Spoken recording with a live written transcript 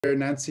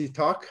Nancy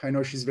talk. I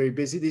know she's very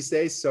busy these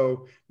days.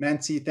 So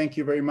Nancy, thank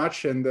you very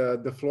much. And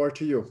the floor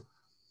to you.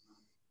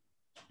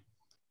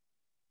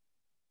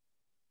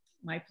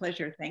 My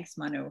pleasure. Thanks,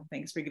 Manu.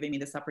 Thanks for giving me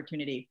this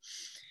opportunity.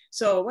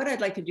 So what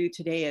I'd like to do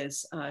today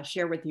is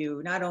share with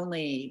you not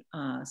only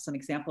some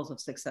examples of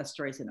success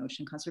stories in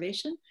ocean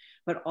conservation,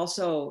 but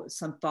also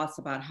some thoughts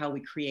about how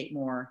we create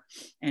more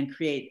and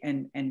create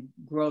and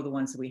grow the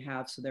ones that we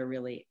have so they're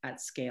really at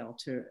scale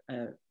to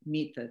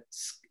meet the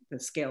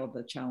scale of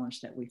the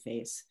challenge that we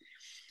face.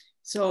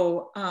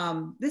 So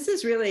this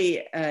is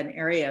really an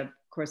area, of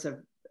course, of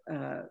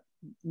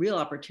real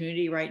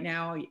opportunity right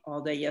now.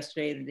 All day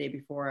yesterday, the day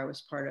before, I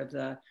was part of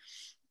the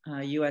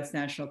US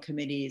National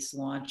Committee's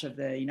launch of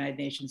the United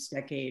Nations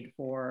Decade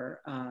for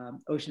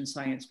Ocean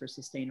Science for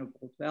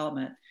Sustainable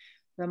Development,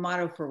 the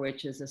motto for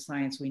which is the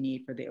science we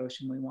need for the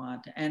ocean we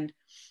want. And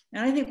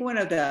I think one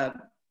of the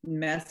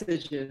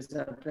messages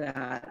of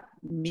that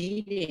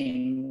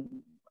meeting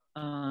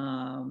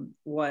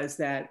was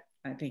that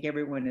I think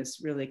everyone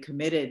is really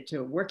committed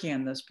to working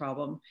on this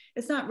problem.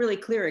 It's not really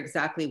clear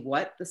exactly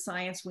what the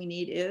science we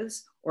need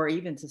is, or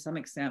even to some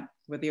extent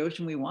what the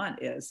ocean we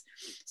want is.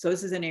 So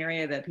this is an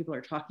area that people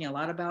are talking a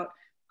lot about,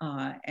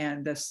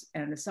 and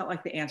it's not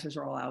like the answers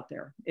are all out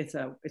there. It's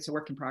a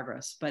work in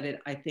progress, but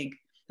I think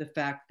the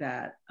fact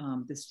that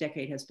this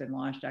decade has been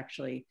launched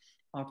actually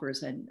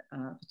offers a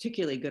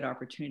particularly good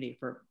opportunity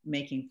for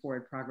making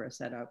forward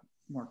progress at a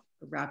more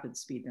rapid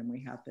speed than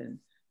we have been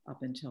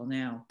up until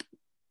now.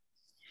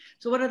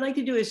 So what I'd like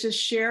to do is just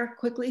share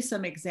quickly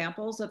some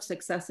examples of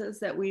successes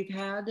that we've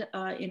had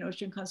in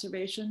ocean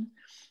conservation,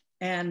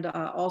 and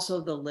also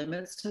the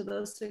limits to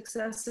those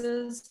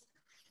successes.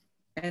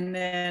 And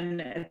then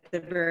at the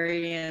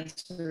very end,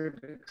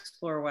 sort of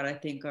explore what I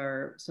think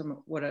are some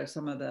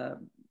of the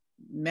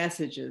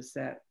messages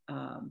that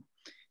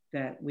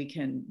that we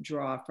can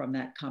draw from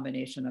that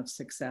combination of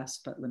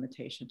success but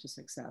limitation to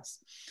success.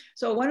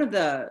 So one of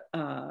the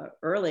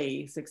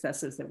early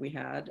successes that we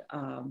had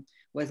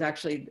was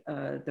actually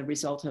the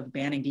result of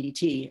banning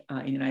DDT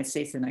in the United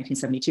States in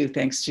 1972,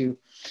 thanks to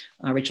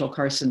Rachel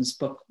Carson's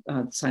book,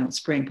 Silent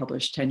Spring,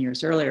 published 10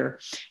 years earlier.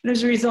 And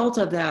as a result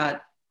of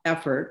that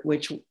effort,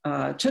 which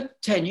took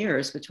 10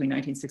 years between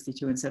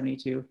 1962 and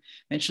 72,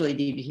 eventually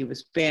DDT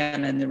was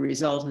banned, and the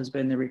result has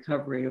been the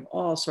recovery of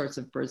all sorts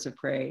of birds of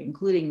prey,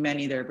 including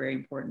many that are very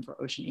important for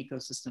ocean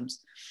ecosystems,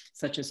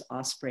 such as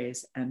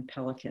ospreys and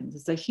pelicans.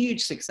 It's a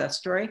huge success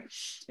story.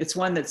 It's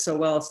one that's so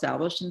well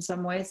established in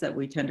some ways that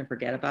we tend to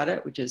forget about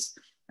it, which is,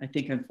 I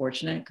think,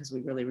 unfortunate, because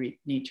we really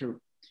need to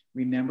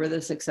remember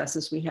the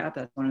successes we have.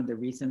 That's one of the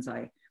reasons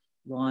I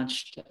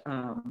launched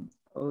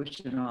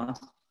Ocean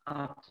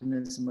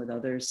Optimism with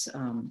others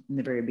in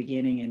the very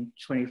beginning in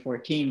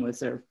 2014,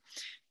 was a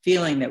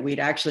feeling that we'd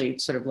actually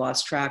sort of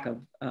lost track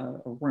of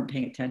or weren't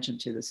paying attention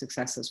to the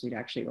successes we'd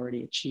actually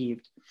already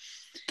achieved.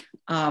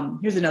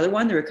 Here's another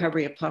one. The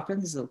recovery of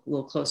puffins is a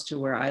little close to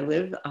where I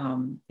live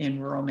in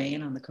rural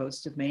Maine, on the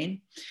coast of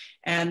Maine.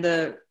 And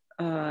the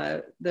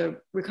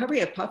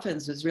recovery of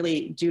puffins was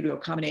really due to a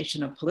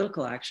combination of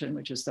political action,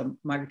 which is the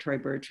Migratory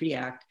Bird Treaty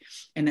Act,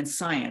 and then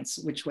science,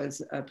 which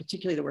was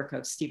particularly the work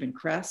of Stephen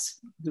Kress,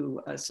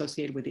 who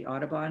associated with the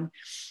Audubon.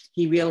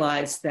 He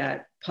realized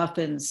that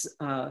puffins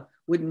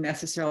wouldn't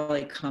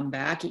necessarily come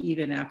back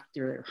even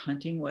after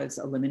hunting was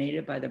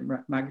eliminated by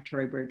the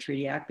Migratory Bird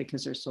Treaty Act,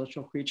 because they're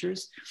social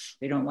creatures.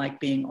 They don't like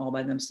being all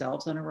by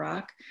themselves on a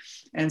rock.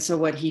 And so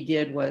what he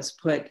did was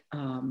put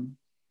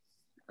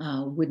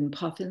wooden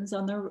puffins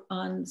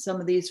on some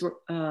of these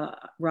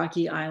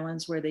rocky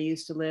islands where they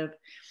used to live,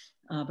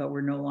 but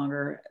were no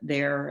longer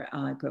there.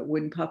 Put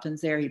wooden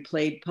puffins there. He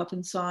played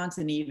puffin songs,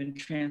 and he even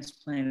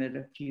transplanted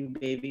a few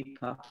baby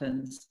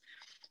puffins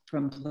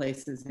from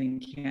places in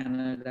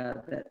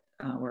Canada that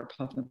where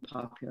puffin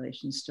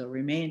populations still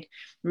remained.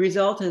 The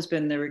result has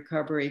been the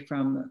recovery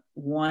from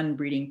one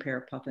breeding pair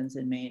of puffins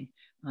in Maine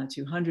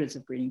to hundreds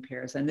of breeding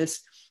pairs. And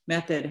this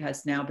method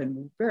has now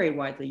been very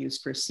widely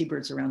used for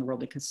seabirds around the world,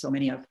 because so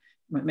many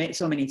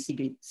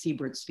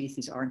seabird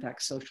species are in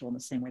fact social in the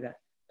same way that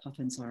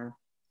puffins are.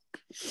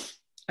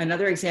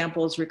 Another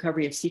example is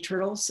recovery of sea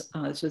turtles.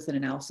 This was an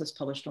analysis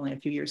published only a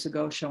few years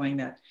ago showing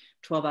that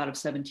 12 out of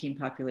 17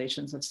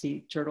 populations of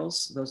sea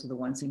turtles, those are the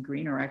ones in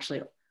green, are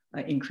actually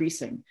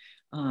increasing.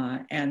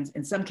 And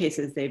in some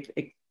cases, they've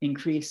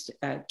increased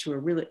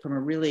from a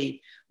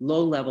really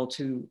low level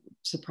to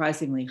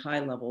surprisingly high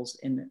levels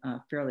in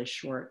a fairly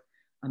short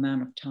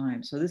amount of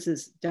time. So this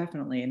is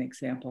definitely an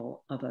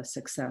example of a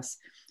success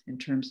in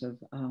terms of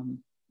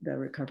the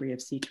recovery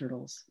of sea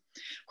turtles.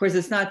 Of course,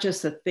 it's not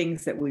just the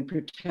things that we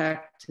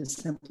protect to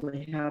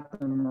simply have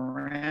them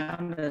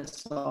around,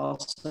 it's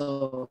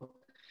also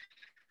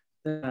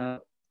the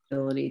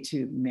ability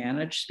to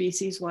manage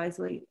species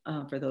wisely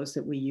for those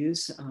that we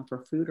use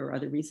for food or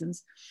other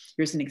reasons.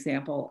 Here's an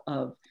example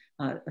of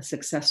a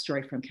success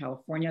story from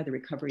California, the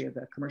recovery of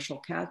the commercial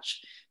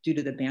catch due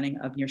to the banning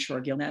of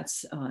nearshore gill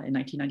nets in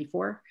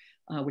 1994,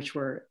 which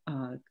were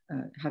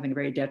having a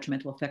very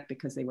detrimental effect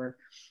because they were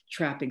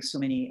trapping so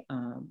many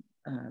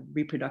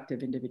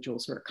reproductive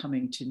individuals who are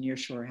coming to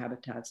nearshore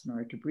habitats in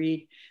order to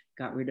breed,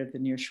 got rid of the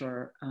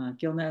nearshore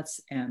gill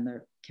nets, and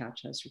the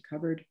catch has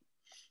recovered.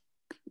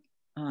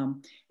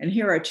 And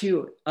here are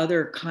two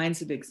other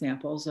kinds of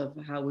examples of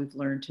how we've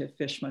learned to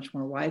fish much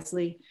more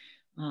wisely.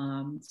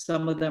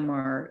 Some of them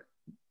are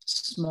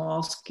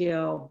small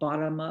scale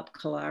bottom up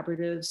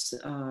collaboratives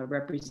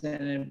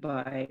represented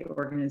by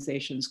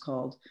organizations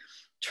called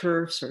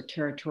TERFs, or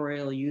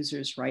Territorial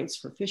Users' Rights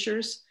for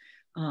Fishers.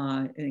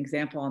 An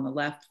example on the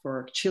left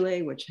for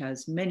Chile, which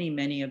has many,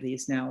 many of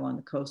these now on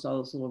the coast. All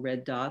those little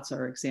red dots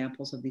are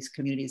examples of these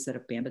communities that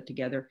have banded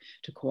together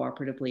to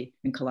cooperatively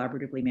and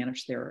collaboratively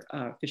manage their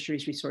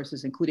fisheries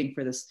resources, including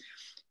for this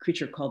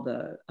creature called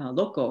the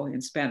loco in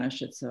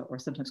Spanish. It's or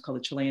sometimes called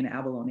the Chilean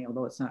abalone,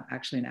 although it's not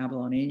actually an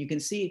abalone. And you can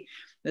see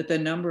that the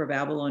number of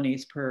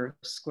abalones per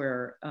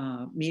square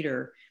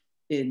meter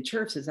in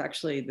TERFs is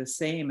actually the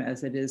same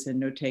as it is in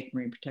no-take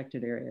marine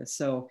protected areas.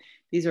 So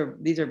these are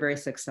very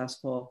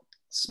successful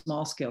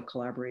small scale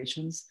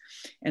collaborations.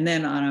 And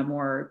then on a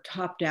more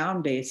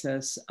top-down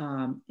basis,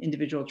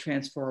 individual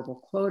transferable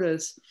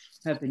quotas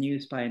have been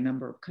used by a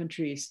number of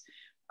countries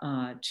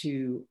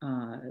to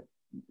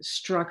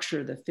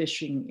structure the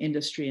fishing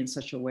industry in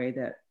such a way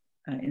that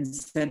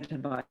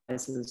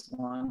incentivizes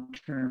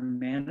long-term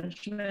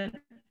management,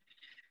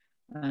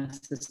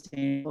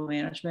 sustainable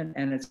management,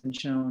 and it's been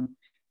shown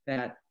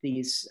that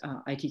these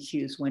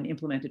ITQs, when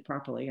implemented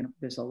properly, and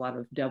there's a lot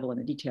of devil in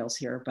the details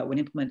here, but when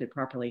implemented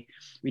properly,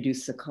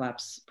 reduce the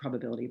collapse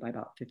probability by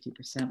about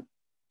 50%.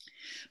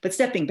 But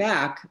stepping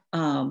back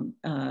and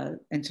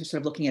to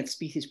sort of looking at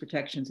species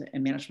protections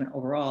and management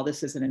overall,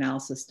 this is an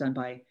analysis done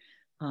by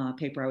a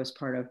paper I was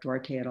part of,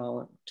 Duarte et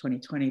al.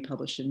 2020,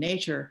 published in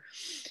Nature.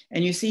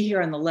 And you see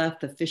here on the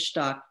left, the fish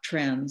stock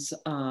trends,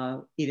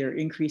 either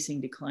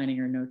increasing, declining,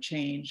 or no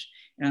change.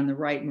 And on the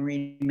right,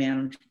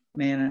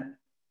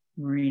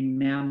 marine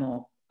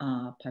mammal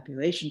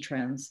population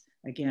trends,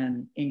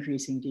 again,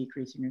 increasing,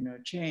 decreasing, or no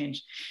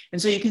change.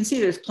 And so you can see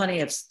there's plenty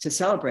to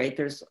celebrate.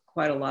 There's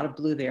quite a lot of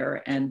blue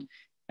there. And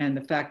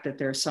the fact that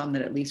there are some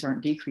that at least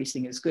aren't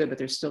decreasing is good, but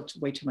there's still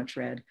way too much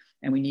red.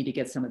 And we need to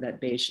get some of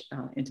that beige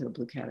into the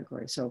blue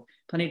category. So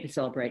plenty to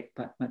celebrate,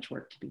 but much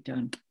work to be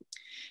done.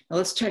 Now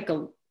let's take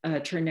a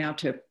turn now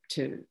to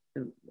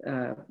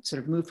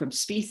sort of move from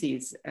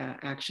species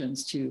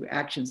actions to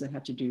actions that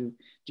have to do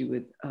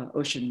with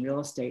ocean real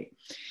estate.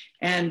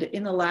 And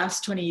in the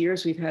last 20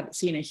 years, we've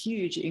seen a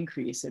huge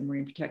increase in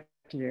marine protected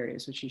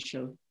areas, which you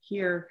show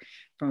here,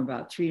 from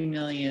about 3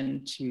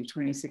 million to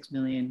 26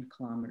 million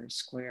kilometers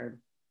squared.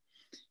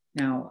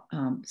 Now,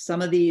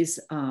 some of these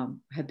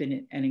have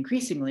been, and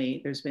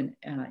increasingly, there's been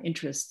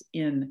interest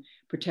in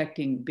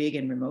protecting big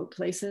and remote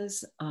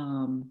places.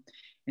 And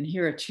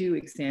here are two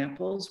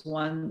examples.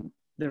 One,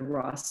 the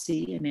Ross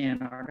Sea in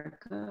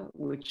Antarctica,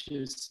 which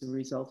is the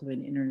result of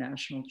an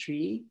international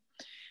treaty.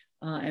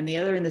 And the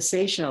other in the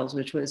Seychelles,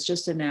 which was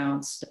just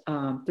announced,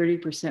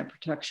 30%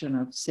 protection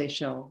of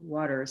Seychelles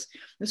waters.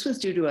 This was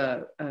due to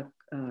a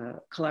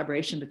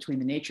collaboration between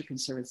the Nature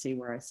Conservancy,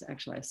 where I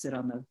sit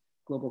on the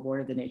global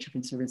board of the Nature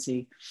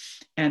Conservancy,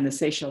 and the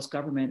Seychelles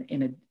government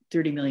in a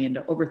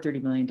over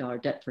 $30 million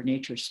debt for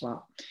nature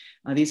swap.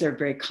 These are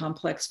very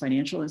complex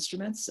financial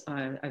instruments.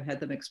 I've had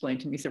them explained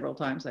to me several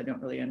times. I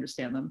don't really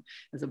understand them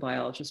as a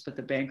biologist, but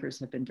the bankers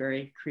have been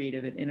very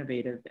creative and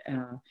innovative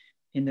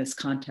in this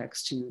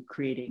context to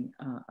creating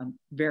a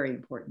very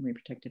important marine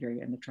protected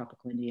area in the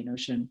tropical Indian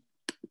Ocean.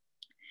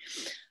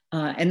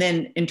 And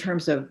then in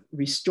terms of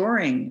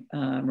restoring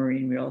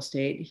marine real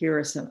estate, here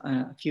are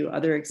a few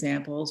other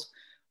examples.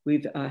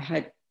 We've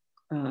had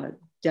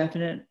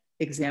definite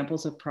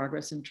examples of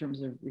progress in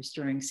terms of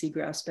restoring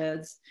seagrass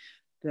beds.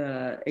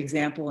 The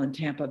example in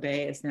Tampa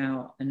Bay is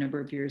now a number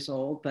of years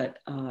old, but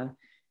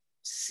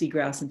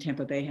seagrass in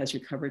Tampa Bay has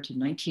recovered to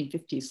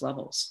 1950s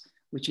levels,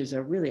 which is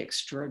a really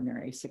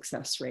extraordinary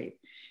success rate.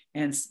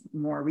 And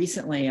more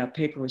recently, a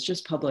paper was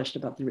just published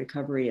about the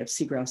recovery of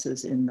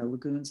seagrasses in the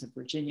lagoons of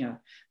Virginia.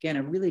 Again,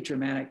 a really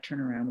dramatic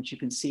turnaround, which you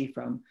can see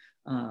from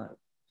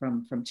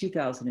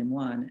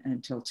 2001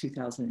 until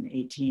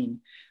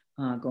 2018,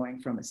 going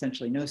from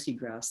essentially no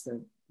seagrass,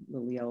 the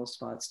little yellow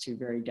spots, to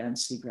very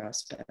dense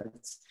seagrass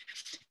beds.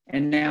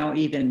 And now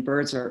even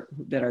birds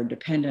that are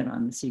dependent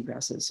on the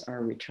seagrasses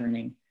are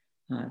returning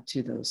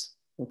to those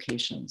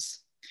locations.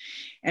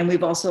 And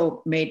we've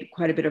also made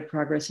quite a bit of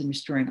progress in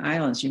restoring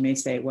islands. You may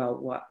say,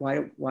 well,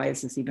 why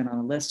is this even on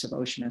a list of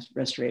ocean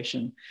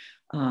restoration?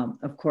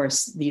 Of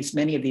course,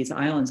 many of these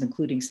islands,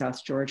 including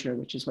South Georgia,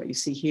 which is what you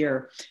see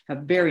here, have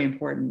very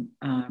important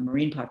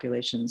marine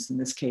populations, in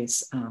this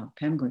case,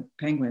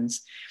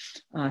 penguins.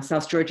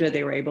 South Georgia,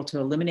 they were able to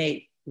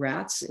eliminate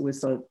rats. It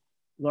was the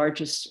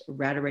largest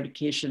rat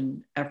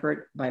eradication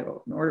effort by an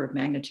order of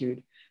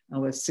magnitude.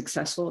 Was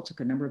successful. It took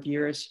a number of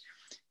years,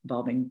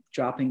 involving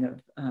dropping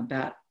of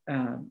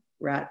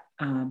rat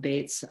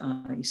baits.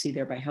 You see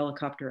there by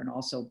helicopter, and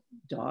also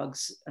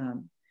dogs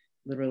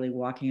literally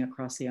walking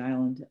across the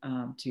island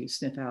to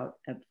sniff out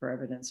for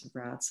evidence of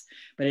rats.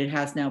 But it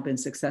has now been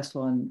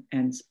successful,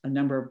 and a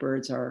number of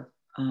birds are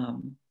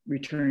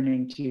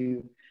returning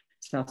to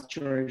South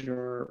Georgia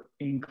are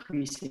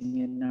increasing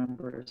in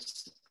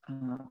numbers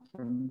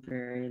from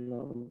very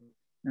low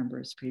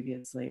numbers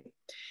previously.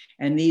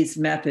 And these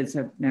methods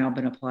have now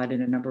been applied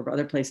in a number of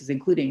other places,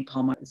 including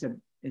Palma is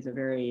a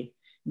very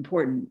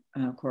important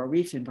coral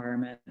reef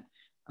environment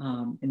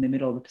in the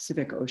middle of the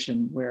Pacific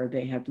Ocean, where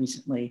they have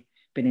recently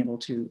been able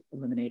to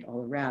eliminate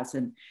all the rats.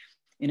 And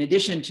in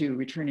addition to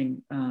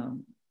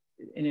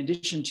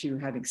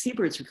having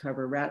seabirds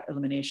recover, rat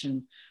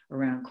elimination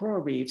around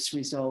coral reefs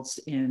results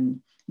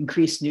in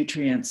increased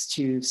nutrients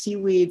to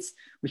seaweeds,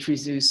 which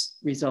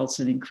results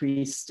in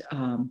increased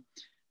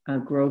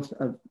growth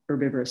of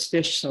herbivorous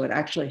fish. So it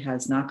actually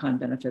has knock-on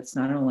benefits,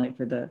 not only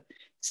for the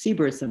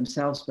seabirds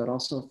themselves, but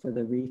also for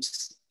the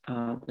reefs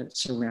that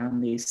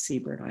surround these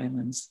seabird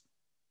islands.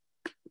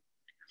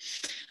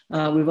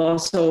 We've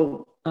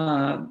also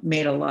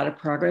made a lot of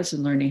progress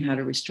in learning how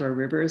to restore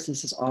rivers.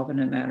 This is often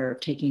a matter of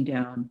taking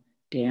down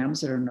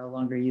dams that are no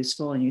longer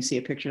useful. And you see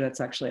a picture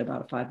that's actually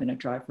about a 5-minute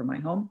drive from my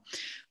home.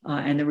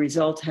 And the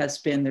result has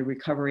been the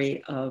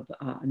recovery of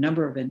a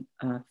number of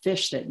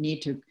fish that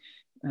need to,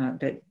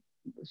 that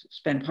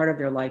spend part of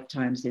their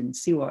lifetimes in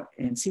seawater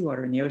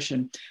in the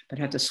ocean, but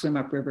have to swim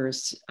up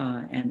rivers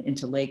and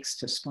into lakes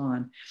to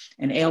spawn.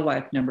 And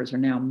alewife numbers are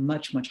now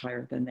much, much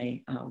higher than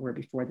they were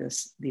before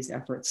these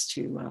efforts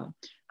to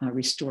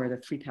restore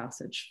the free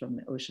passage from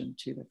the ocean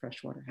to the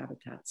freshwater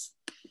habitats.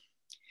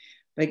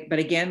 But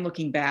again,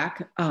 looking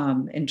back,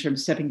 in terms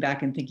of stepping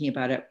back and thinking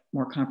about it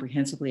more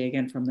comprehensively,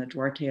 again, from the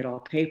Duarte et al.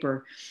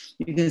 Paper,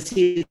 you can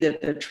see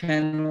that the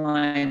trend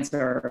lines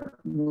are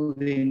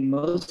moving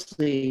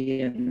mostly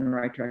in the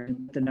right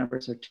direction. The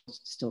numbers are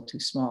still too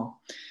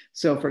small.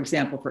 So for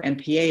example, for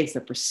MPAs,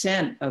 the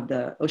percent of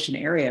the ocean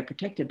area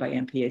protected by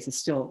MPAs is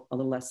still a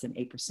little less than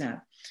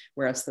 8%,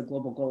 whereas the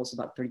global goal is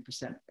about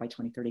 30% by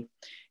 2030.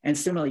 And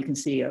similarly, you can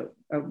see a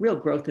real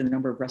growth in the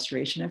number of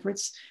restoration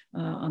efforts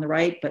on the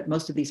right, but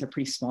most of these are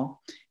pretty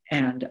small.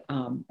 And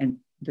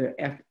the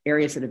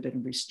areas that have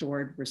been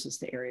restored versus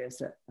the areas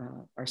that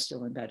are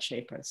still in bad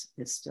shape is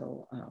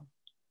still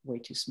way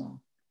too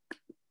small.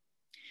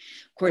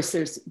 Of course,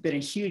 there's been a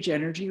huge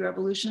energy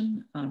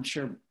revolution. I'm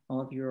sure all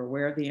of you are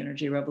aware of the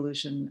energy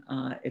revolution.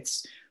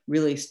 It's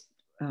really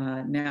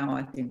now,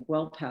 I think,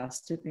 well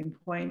past tipping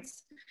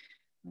points.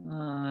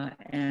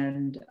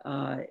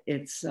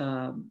 It's,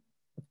 of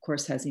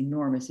course, has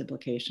enormous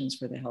implications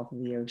for the health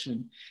of the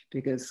ocean,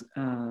 because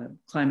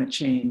climate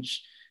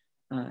change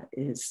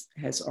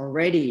has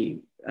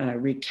already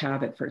wreaked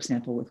havoc, for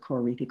example, with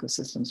coral reef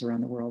ecosystems around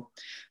the world.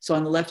 So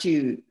on the left,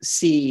 you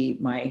see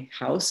my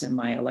house and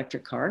my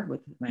electric car,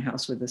 with my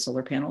house with the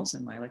solar panels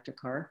and my electric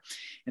car.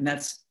 And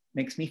that's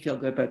makes me feel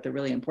good, but the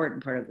really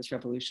important part of this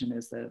revolution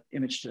is the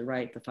image to the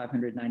right, the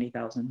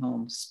 590,000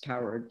 homes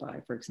powered by,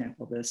 for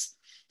example,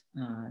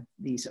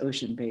 these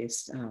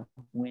ocean-based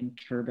wind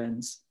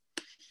turbines.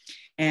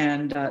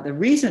 And the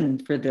reason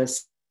for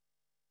this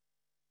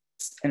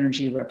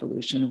energy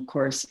revolution, of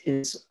course,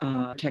 is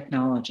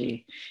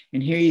technology.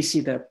 And here you see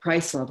the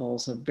price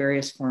levels of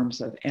various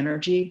forms of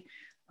energy.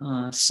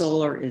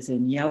 Solar is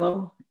in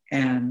yellow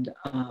and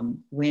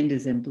wind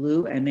is in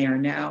blue. And they are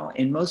now,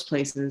 in most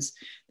places,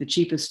 the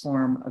cheapest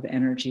form of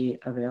energy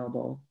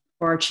available,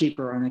 far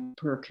cheaper on a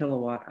per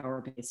kilowatt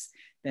hour base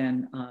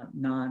than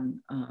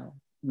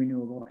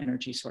non-renewable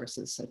energy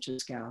sources such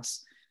as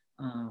gas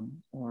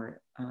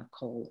or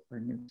coal or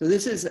nuclear. So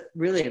this is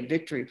really a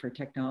victory for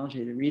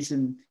technology. The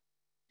reason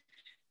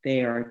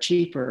they are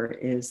cheaper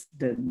is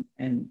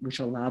which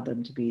allowed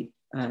them to be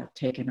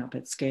taken up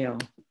at scale.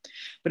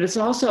 But it's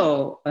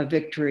also a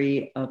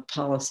victory of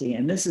policy.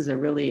 And this is a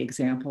really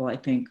example, I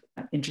think,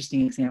 an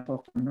interesting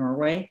example from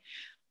Norway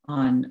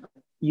on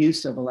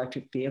use of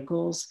electric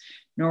vehicles.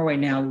 Norway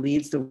now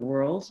leads the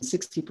world,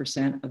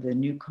 60% of the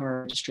new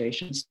car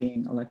registrations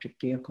being electric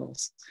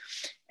vehicles.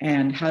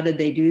 And how did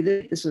they do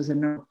this? This was a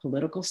number of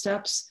political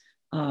steps,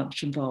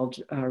 which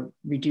involved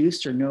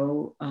reduced or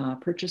no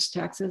purchase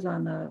taxes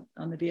on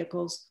the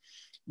vehicles,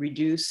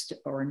 reduced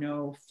or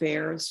no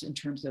fares in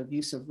terms of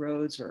use of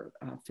roads or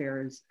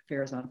fares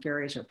on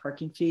ferries or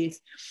parking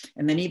fees,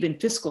 and then even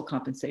fiscal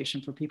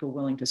compensation for people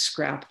willing to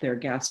scrap their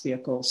gas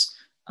vehicles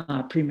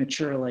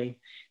prematurely.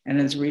 And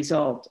as a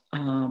result,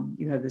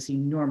 you have this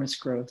enormous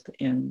growth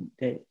in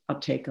the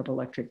uptake of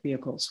electric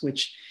vehicles,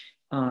 which,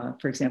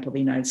 for example, the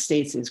United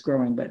States is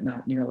growing, but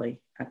not nearly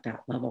at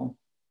that level.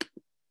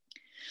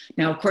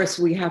 Now, of course,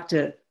 we have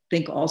to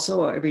think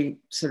also every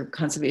sort of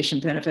conservation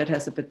benefit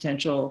has the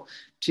potential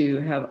to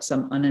have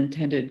some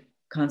unintended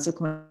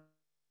consequences.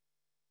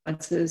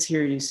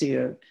 Here you see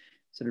a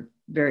sort of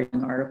very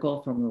long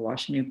article from the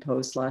Washington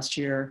Post last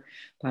year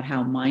about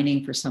how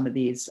mining for some of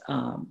these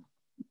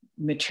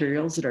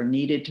materials that are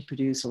needed to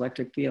produce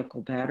electric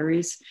vehicle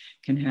batteries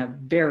can have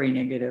very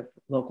negative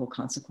local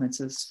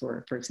consequences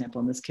for example,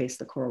 in this case,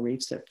 the coral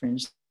reefs that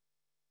fringe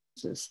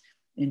this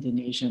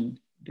Indonesian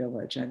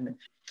village. And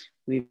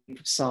we're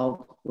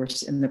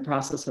in the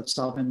process of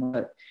solving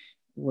what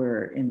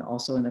we're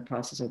also in the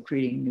process of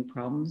creating new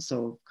problems.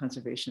 So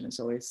conservation is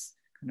always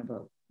kind of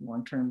a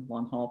long-term,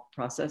 long-haul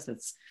process.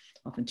 It's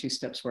often 2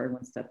 steps forward,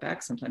 1 step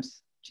back,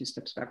 sometimes 2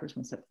 steps backwards,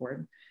 1 step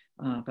forward.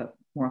 But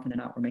more often than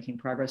not, we're making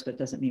progress, but it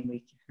doesn't mean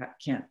we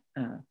can't,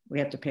 we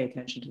have to pay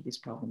attention to these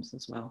problems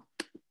as well.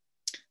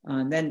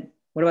 And then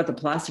what about the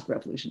plastic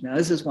revolution? Now,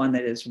 this is one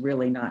that is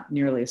really not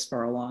nearly as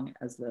far along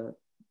as the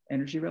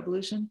energy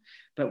revolution,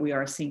 but we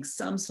are seeing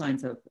some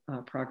signs of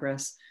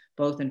progress,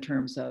 both in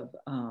terms of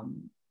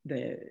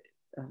the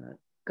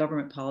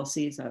government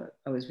policies.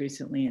 I was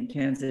recently in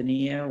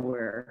Tanzania,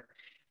 where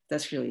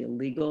that's really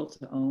illegal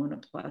to own a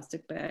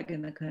plastic bag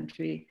in the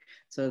country.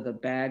 So the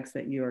bags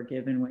that you are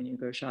given when you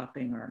go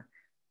shopping are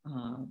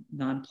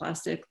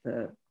non-plastic.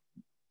 The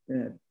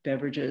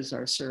beverages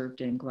are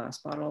served in glass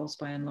bottles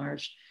by and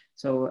large.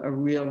 So a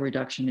real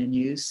reduction in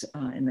use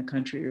in the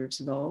country as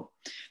well.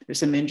 There's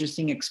some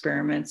interesting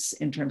experiments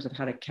in terms of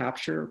how to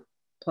capture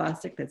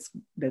plastic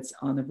that's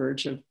on the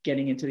verge of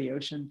getting into the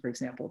ocean. For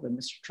example, the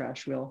Mr.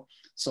 Trash Wheel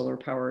solar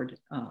powered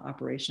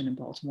operation in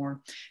Baltimore.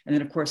 And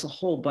then of course, a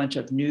whole bunch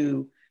of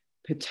new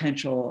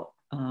potential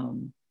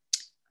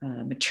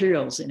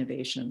materials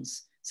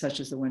innovations,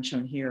 such as the one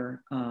shown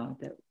here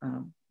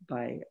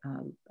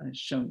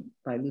shown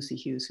by Lucy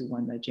Hughes, who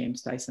won the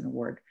James Dyson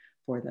Award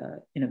for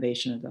the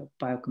innovation of the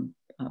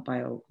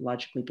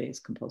biologically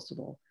based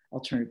compostable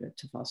alternative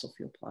to fossil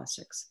fuel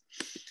plastics.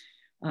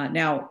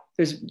 Now,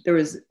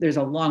 there's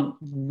a long,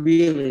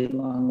 really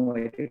long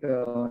way to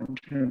go in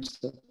terms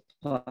of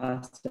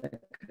plastic.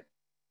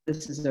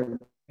 This is a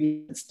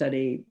recent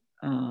study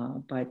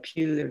by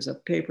Pew. There's a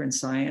paper in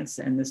Science,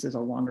 and this is a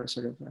longer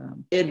sort of,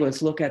 it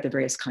was look at the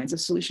various kinds of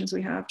solutions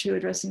we have to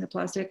addressing the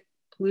plastic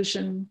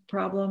pollution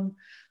problem,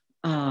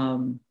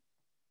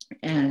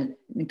 and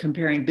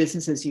comparing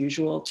business as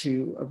usual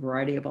to a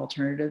variety of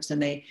alternatives.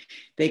 And they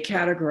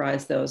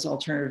categorize those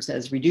alternatives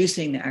as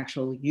reducing the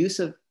actual use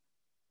of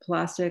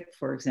plastic,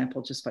 for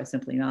example, just by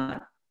simply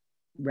not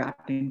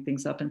wrapping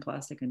things up in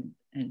plastic and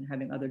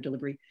having other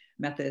delivery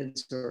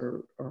methods,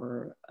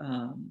 or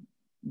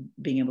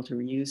being able to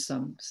reuse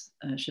some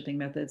shipping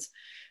methods.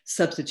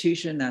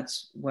 Substitution,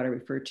 that's what I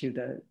refer to,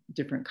 the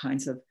different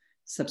kinds of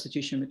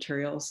substitution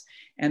materials.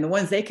 And the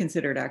ones they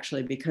considered,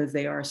 actually, because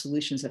they are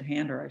solutions at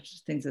hand, are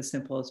things as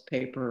simple as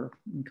paper,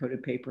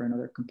 coated paper, and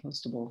other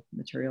compostable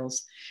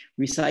materials.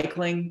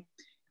 Recycling,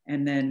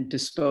 and then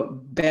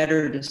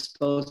better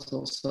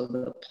disposal, so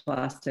the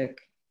plastic,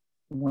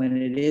 when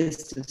it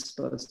is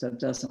disposed of,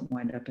 doesn't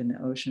wind up in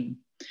the ocean.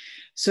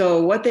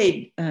 So what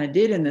they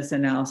did in this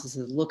analysis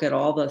is look at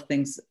all the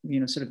things,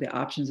 sort of the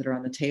options that are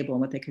on the table and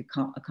what they could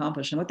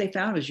accomplish. And what they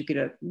found was you get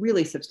a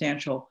really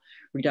substantial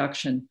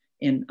reduction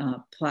in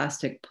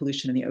plastic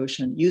pollution in the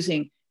ocean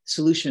using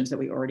solutions that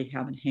we already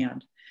have in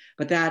hand.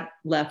 But that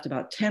left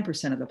about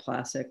 10% of the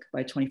plastic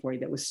by 2040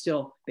 that was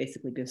still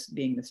basically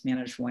being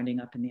mismanaged, winding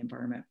up in the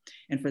environment.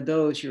 And for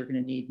those, you're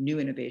going to need new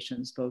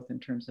innovations, both in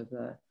terms of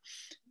the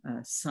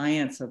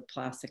science of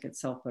plastic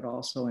itself, but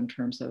also in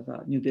terms of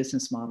new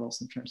business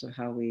models, in terms of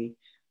how we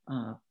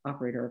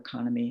operate our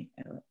economy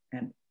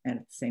and at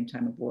the same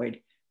time avoid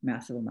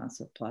massive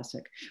amounts of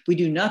plastic. If we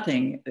do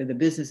nothing, the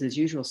business as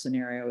usual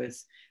scenario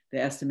is,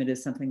 the estimate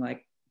is something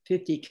like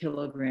 50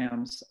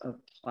 kilograms of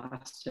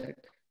plastic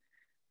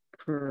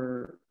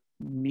per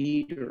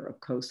meter of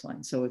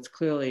coastline. So it's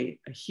clearly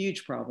a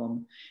huge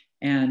problem.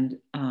 And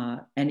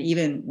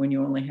even when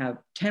you only have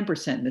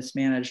 10%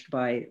 mismanaged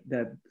by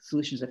the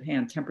solutions at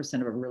hand,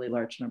 10% of a really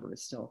large number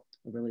is still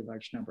a really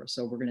large number.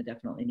 So we're going to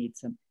definitely need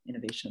some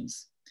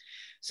innovations.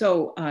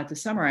 So to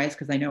summarize,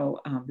 because I know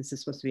this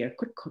is supposed to be a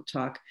quick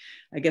talk,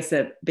 I guess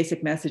the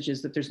basic message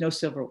is that there's no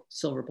silver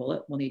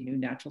bullet. We'll need new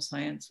natural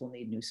science. We'll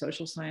need new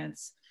social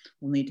science.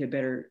 We'll need to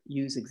better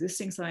use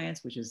existing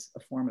science, which is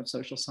a form of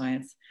social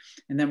science.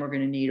 And then we're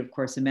going to need, of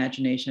course,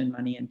 imagination,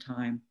 money, and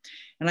time.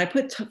 And I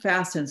put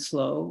fast and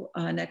slow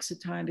next to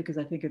time because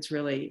I think it's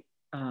really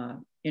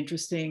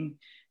interesting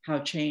how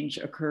change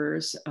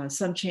occurs.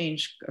 Some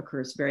change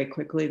occurs very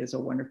quickly. There's a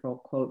wonderful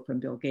quote from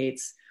Bill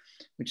Gates,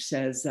 which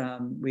says,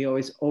 we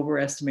always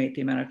overestimate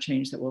the amount of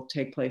change that will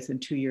take place in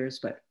 2 years,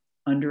 but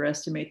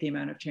underestimate the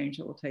amount of change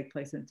that will take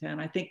place in 10.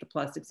 I think the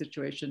plastic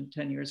situation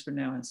 10 years from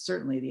now, and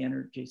certainly the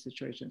energy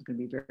situation, is going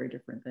to be very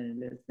different than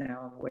it is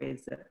now in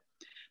ways that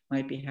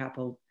might be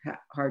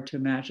hard to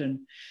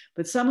imagine.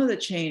 But some of the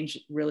change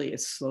really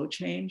is slow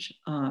change.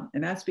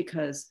 And that's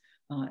because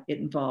it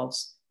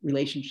involves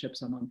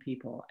relationships among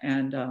people.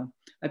 And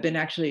I've been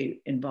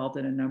actually involved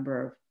in a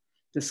number of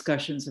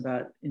discussions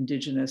about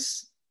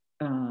indigenous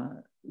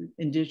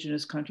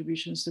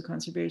contributions to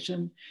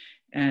conservation,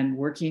 and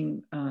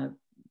working, for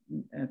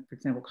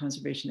example,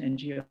 conservation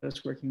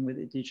NGOs working with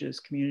indigenous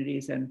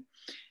communities. And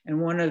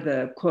one of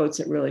the quotes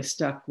that really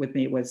stuck with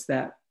me was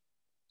that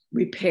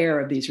repair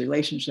of these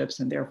relationships,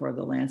 and therefore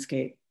the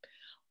landscape,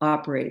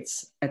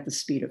 operates at the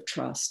speed of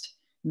trust.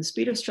 And the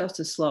speed of trust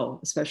is slow,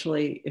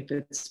 especially if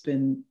it's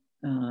been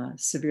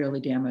severely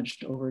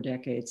damaged over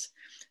decades.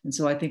 And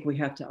so I think we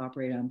have to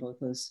operate on both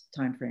those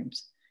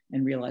timeframes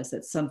and realize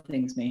that some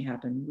things may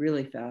happen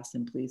really fast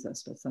and please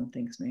us, but some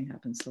things may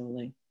happen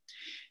slowly.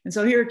 And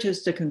so here,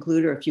 just to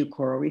conclude, are a few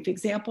coral reef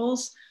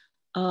examples.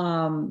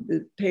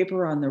 The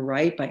paper on the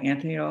right by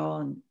Anthony et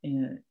al.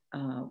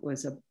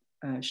 Was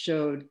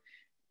showed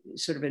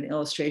sort of an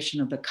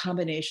illustration of the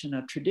combination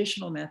of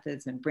traditional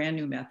methods and brand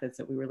new methods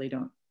that we really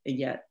don't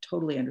yet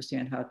totally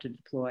understand how to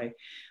deploy,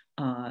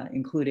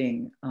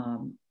 including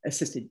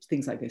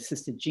things like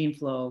assisted gene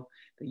flow.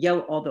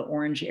 All the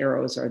orange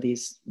arrows are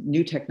these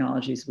new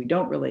technologies we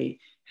don't really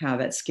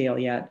have at scale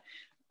yet.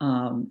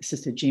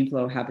 Assisted gene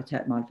flow,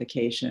 habitat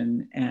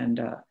modification,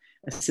 and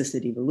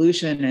assisted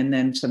evolution, and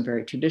then some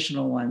very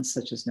traditional ones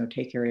such as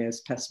no-take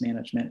areas, pest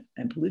management,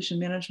 and pollution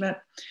management.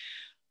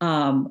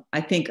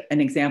 I think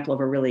an example of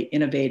a really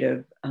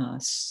innovative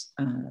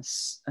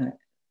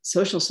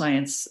social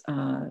science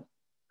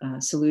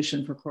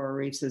solution for coral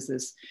reefs is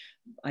this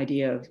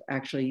idea of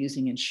actually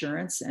using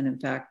insurance. And in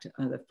fact,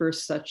 the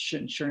first such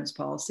insurance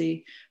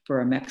policy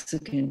for a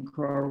Mexican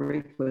coral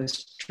reef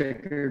was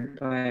triggered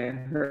by a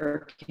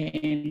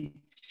hurricane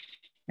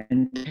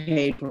and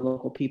paid for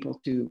local people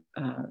to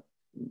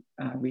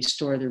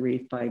restore the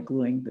reef by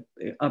gluing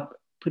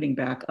putting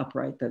back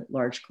upright the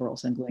large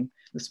corals and gluing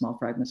the small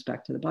fragments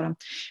back to the bottom.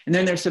 And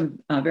then there's some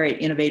very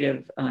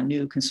innovative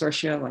new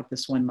consortia like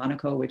this one,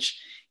 Monaco, which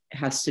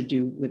has to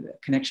do with a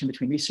connection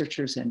between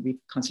researchers and reef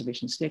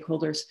conservation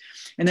stakeholders.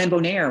 And then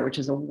Bonaire, which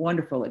is a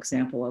wonderful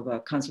example of a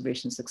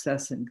conservation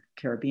success in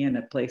Caribbean,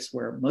 a place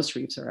where most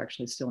reefs are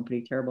actually still in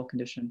pretty terrible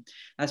condition.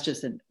 That's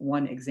just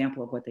one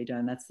example of what they've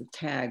done. That's the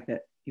tag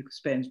that you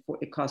spend.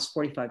 It costs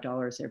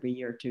 $45 every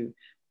year to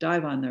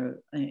dive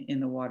in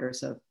the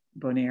waters of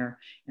Bonaire,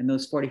 and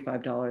those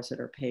 $45 that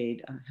are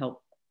paid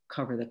help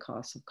cover the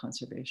costs of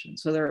conservation.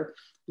 So there are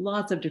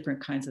lots of different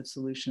kinds of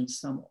solutions,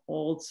 some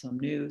old, some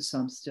new,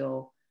 some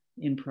still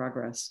in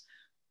progress.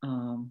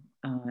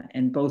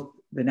 And both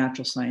the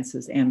natural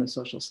sciences and the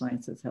social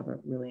sciences have a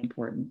really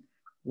important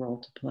role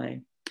to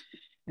play.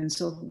 And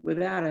so with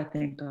that, I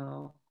think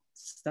I'll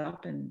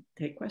stop and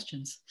take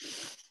questions.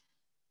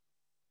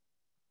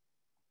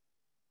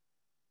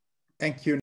 Thank you.